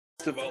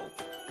festival.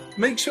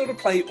 Make sure to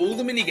play all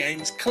the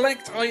minigames,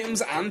 collect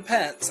items and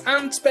pets,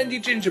 and spend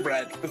your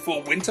gingerbread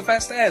before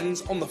Winterfest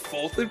ends on the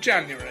 4th of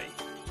January.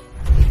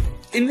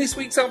 In this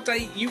week's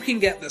update, you can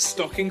get the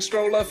stocking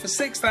stroller for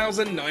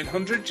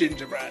 6,900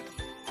 gingerbread.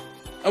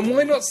 And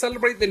why not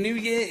celebrate the new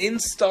year in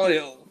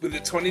style with the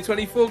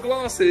 2024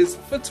 glasses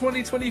for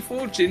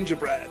 2024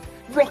 gingerbread?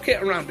 Rock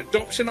it around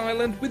Adoption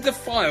Island with the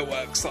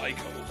fireworks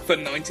cycle for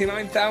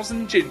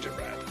 99,000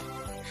 gingerbread.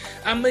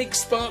 And make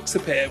sparks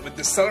appear with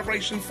the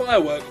Celebration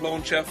firework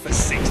launcher for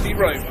 60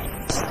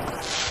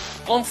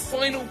 Robux. Our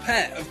final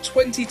pet of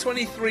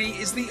 2023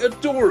 is the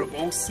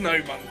adorable Snow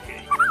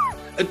Monkey.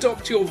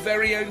 Adopt your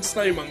very own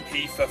Snow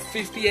Monkey for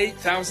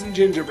 58,000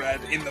 gingerbread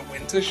in the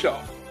winter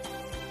shop.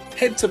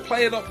 Head to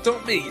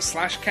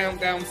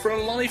playadopt.me/countdown for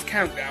a live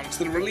countdown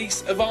to the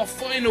release of our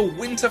final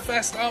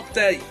Winterfest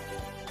update.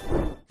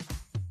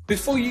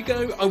 Before you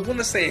go, I want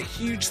to say a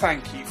huge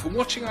thank you for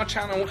watching our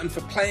channel and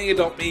for playing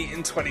Adopt Me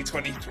in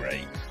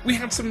 2023. We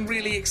had some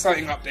really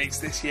exciting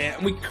updates this year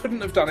and we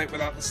couldn't have done it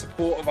without the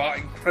support of our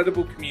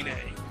incredible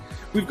community.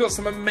 We've got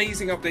some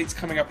amazing updates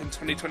coming up in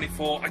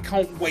 2024, I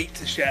can't wait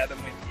to share them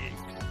with you.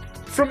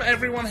 From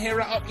everyone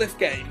here at Uplift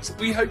Games,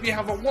 we hope you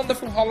have a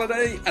wonderful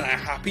holiday and a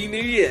happy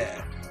new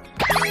year!